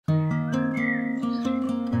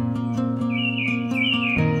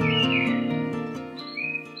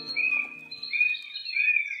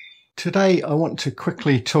Today I want to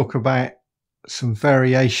quickly talk about some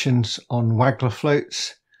variations on Waggler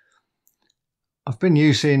floats. I've been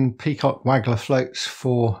using Peacock Waggler floats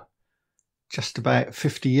for just about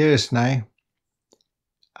 50 years now,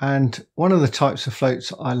 and one of the types of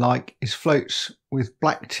floats I like is floats with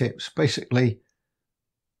black tips. Basically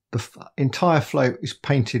the entire float is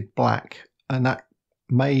painted black, and that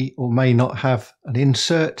may or may not have an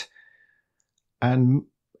insert, and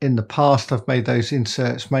in the past I've made those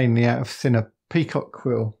inserts mainly out of thinner peacock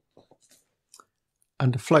quill,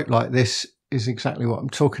 and a float like this is exactly what I'm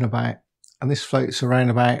talking about. And this float's around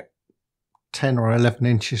about 10 or 11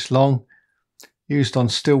 inches long, used on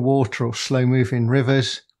still water or slow moving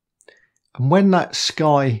rivers. And when that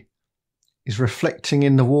sky is reflecting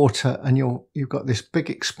in the water and you've got this big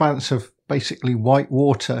expanse of basically white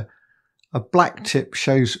water, a black tip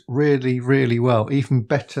shows really, really well, even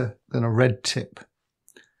better than a red tip.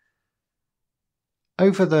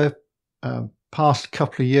 Over the past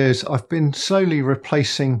couple of years, I've been slowly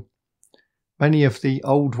replacing many of the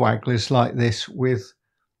old Wagglers like this with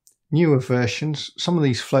newer versions. Some of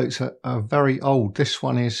these floats are very old. This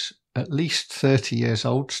one is at least 30 years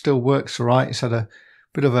old, still works all right. It's had a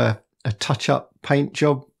bit of a touch-up paint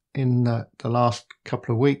job in the last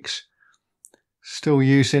couple of weeks. Still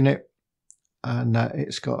using it, and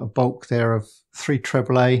it's got a bulk there of 3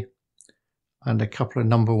 AAA and a couple of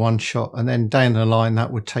number 1 shot, and then down the line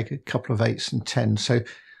that would take a couple of 8s and 10s. So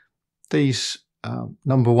these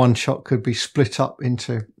number 1 shot could be split up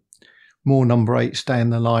into more number 8s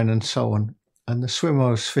down the line and so on. And the swim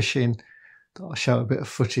I was fishing, that I'll show a bit of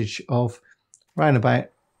footage of, around about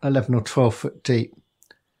 11 or 12 foot deep,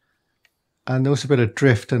 and there was a bit of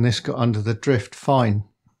drift, and this got under the drift fine.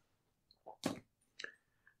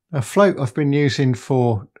 A float I've been using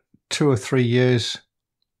for 2 or 3 years.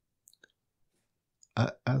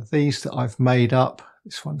 These that I've made up,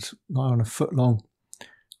 this one's nigh on a foot long,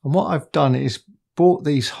 and what I've done is bought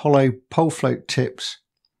these hollow pole float tips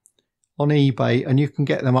on eBay, and you can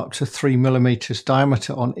get them up to 3mm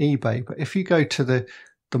diameter on eBay. But if you go to the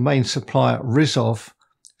main supplier, Rizov,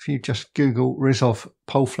 if you just Google Rizov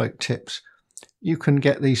pole float tips, you can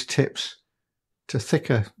get these tips to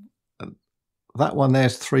thicker. That one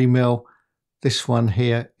there's 3mm, this one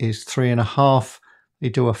here is 3.5. They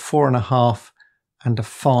do a 4.5 and a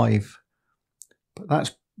 5, but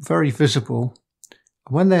that's very visible.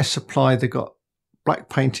 When they're supplied, they've got black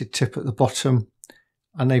painted tip at the bottom,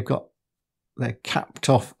 and they're capped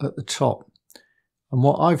off at the top. And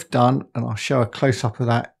what I've done, and I'll show a close-up of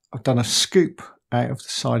that, I've done a scoop out of the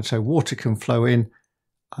side so water can flow in,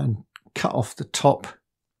 and cut off the top,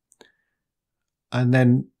 and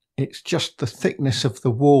then it's just the thickness of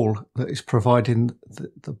the wall that is providing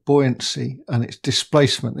the buoyancy and its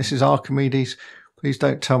displacement. This is Archimedes. Please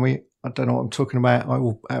don't tell me I don't know what I'm talking about. I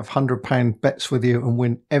will have £100 bets with you and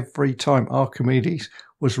win every time. Archimedes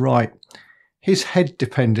was right. His head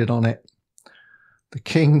depended on it. The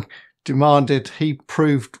king demanded he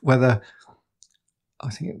proved whether,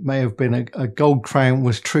 I think it may have been a gold crown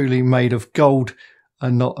was truly made of gold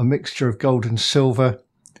and not a mixture of gold and silver.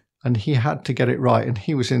 And he had to get it right. And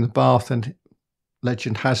he was in the bath, and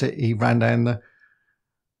legend has it, he ran down the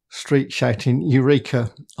street shouting,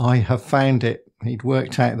 "Eureka, I have found it." He'd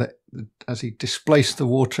worked out that as he displaced the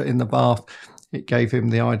water in the bath, it gave him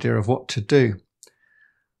the idea of what to do.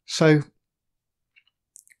 So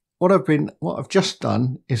what I've just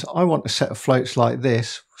done is I want a set of floats like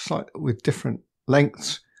this, with different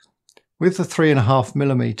lengths, with the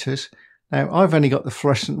 3.5mm. Now I've only got the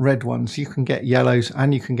fluorescent red ones. You can get yellows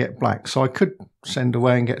and you can get black, so I could send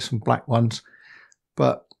away and get some black ones,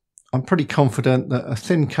 but I'm pretty confident that a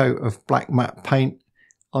thin coat of black matte paint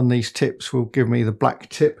on these tips will give me the black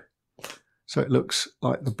tip, so it looks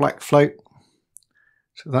like the black float.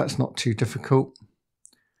 So that's not too difficult.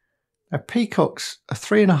 Now Peacock's a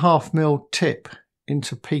 3.5mm tip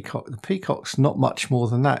into Peacock. The Peacock's not much more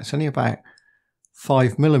than that. It's only about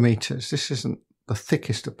 5mm. This isn't the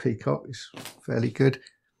thickest of Peacock. It's fairly good.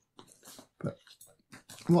 But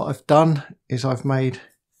what I've done is I've made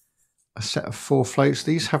a set of 4 floats.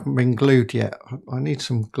 These haven't been glued yet. I need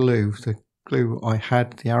some glue. The glue I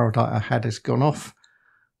had, the araldite I had, has gone off,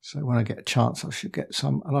 so when I get a chance I should get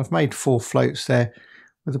some. And I've made 4 floats there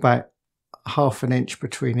with about ½ an inch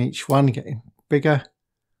between each one, getting bigger,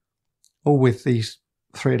 all with these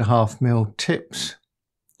 3.5mm tips.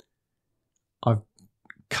 I've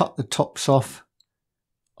cut the tops off.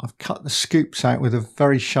 I've cut the scoops out with a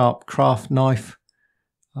very sharp craft knife,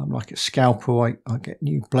 like a scalpel. I get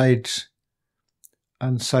new blades,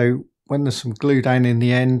 and so when there's some glue down in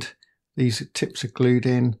the end, these tips are glued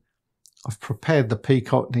in. I've prepared the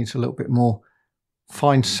Peacock, needs a little bit more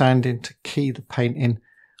fine sanding to key the paint in.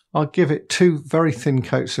 I'll give it 2 very thin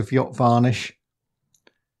coats of yacht varnish,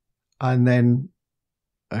 and then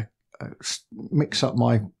mix up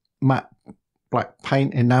my matte black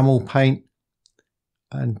paint, enamel paint,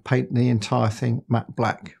 and paint the entire thing matte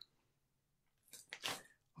black.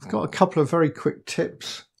 I've got a couple of very quick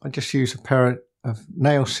tips. I just use a pair of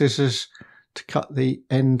nail scissors to cut the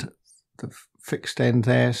end, the fixed end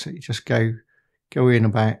there. So you just go in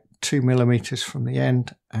about 2 millimeters from the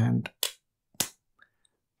end, and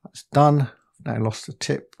that's done. I've now lost the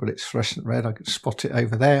tip, but it's fluorescent red. I can spot it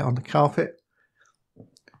over there on the carpet.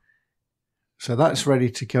 So that's ready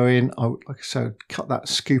to go in. I would, like I said, cut that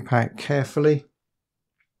scoop out carefully.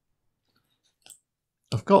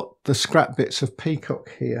 I've got the scrap bits of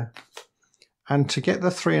peacock here, and to get the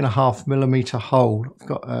 3.5 millimeter hole, I've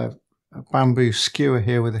got a bamboo skewer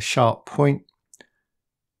here with a sharp point.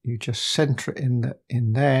 You just center it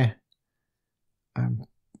in there and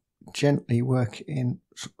gently work it in,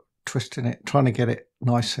 twisting it, trying to get it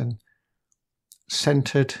nice and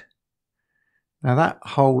centered. Now that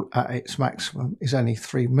hole at its maximum is only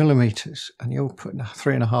 3 millimeters, and you're putting a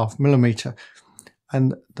 3.5 millimeter.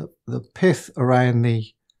 And the pith around the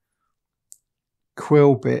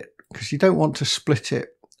quill bit, because you don't want to split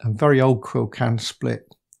it, and very old quill can split,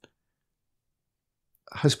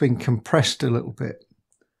 has been compressed a little bit.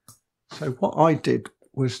 So what I did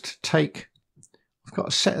was to take, I've got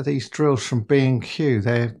a set of these drills from B&Q.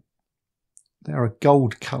 They're a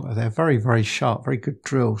gold colour. They're very, very sharp, very good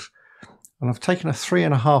drills. And I've taken a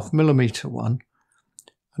 3.5 millimeter one.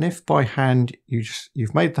 And if by hand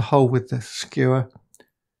you've made the hole with the skewer,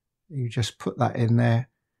 you just put that in there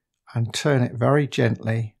and turn it very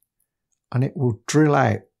gently, and it will drill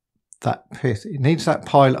out that pith. It needs that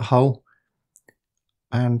pilot hole,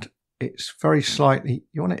 and it's very slightly,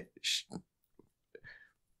 you want it,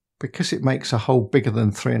 because it makes a hole bigger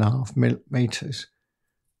than 3.5 millimeters,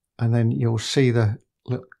 and then you'll see the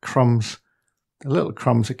little crumbs. The little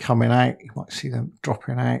crumbs are coming out. You might see them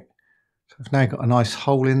dropping out. So I've now got a nice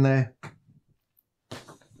hole in there.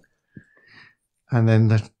 And then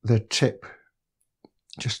the tip,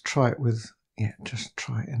 just try it with, just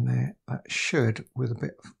try it in there. That should, with a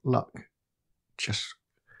bit of luck,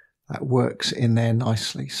 that works in there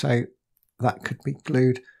nicely. So that could be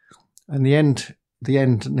glued. And the end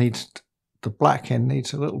needs, the black end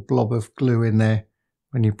needs a little blob of glue in there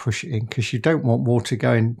when you push it in, because you don't want water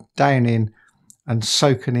going down in and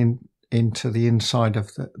soaking into the inside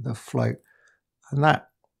of the float. And that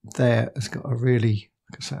there has got a really,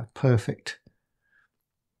 like I say, a perfect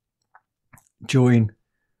join.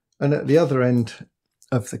 And at the other end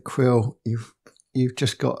of the quill, you've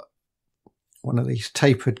just got one of these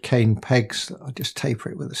tapered cane pegs that I just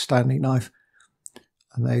taper it with a Stanley knife,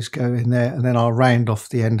 and those go in there, and then I'll round off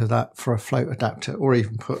the end of that for a float adapter, or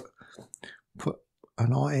even put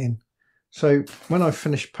an eye in. So when I've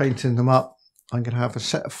finished painting them up, I'm going to have a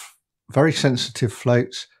set of very sensitive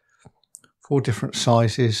floats, 4 different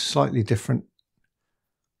sizes, slightly different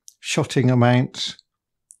shotting amounts,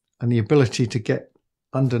 and the ability to get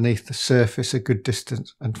underneath the surface a good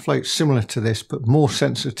distance, and floats similar to this but more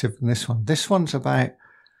sensitive than this one. This one's about,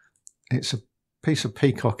 it's a piece of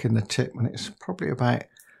peacock in the tip, and it's probably about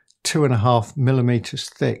 2.5 millimeters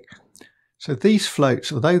thick. So these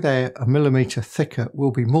floats, although they're a millimeter thicker,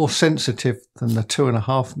 will be more sensitive than the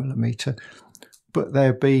 2.5 millimeter, but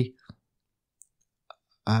they'll be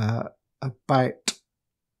about,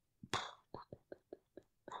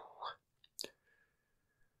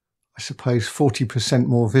 I suppose, 40%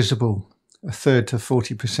 more visible, a third to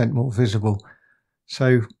 40% more visible.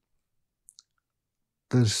 So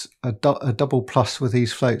there's a double plus with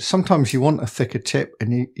these floats. Sometimes you want a thicker tip,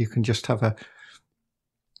 and you can just have a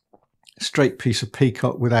straight piece of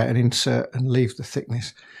peacock without an insert and leave the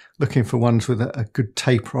thickness, looking for ones with a good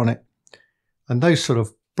taper on it. And those sort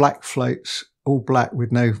of black floats, all black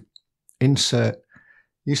with no insert,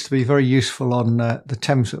 used to be very useful on the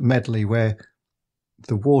Thames at Medley, where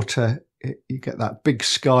the water, you get that big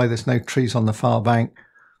sky, there's no trees on the far bank,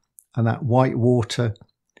 and that white water,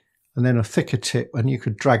 and then a thicker tip, and you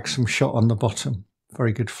could drag some shot on the bottom.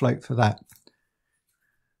 Very good float for that.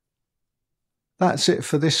 That's it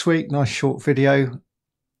for this week. Nice short video.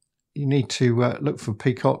 You need to look for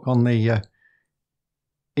peacock on the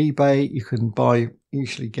eBay. You can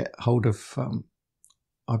usually get hold of,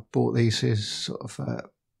 I bought these as sort of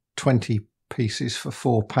 20 pieces for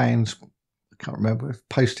 £4. I can't remember, with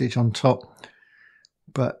postage on top,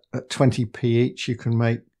 but at 20p each you can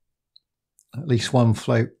make at least one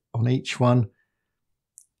float on each one.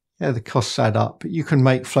 Yeah, the costs add up, but you can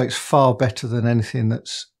make floats far better than anything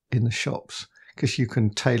that's in the shops, because you can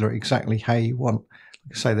tailor it exactly how you want.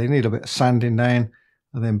 Like I say, they need a bit of sanding down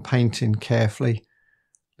and then painting carefully.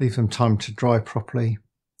 Leave them time to dry properly,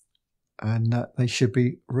 and they should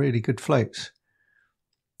be really good floats.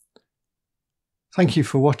 Thank you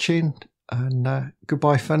for watching, and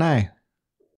goodbye for now.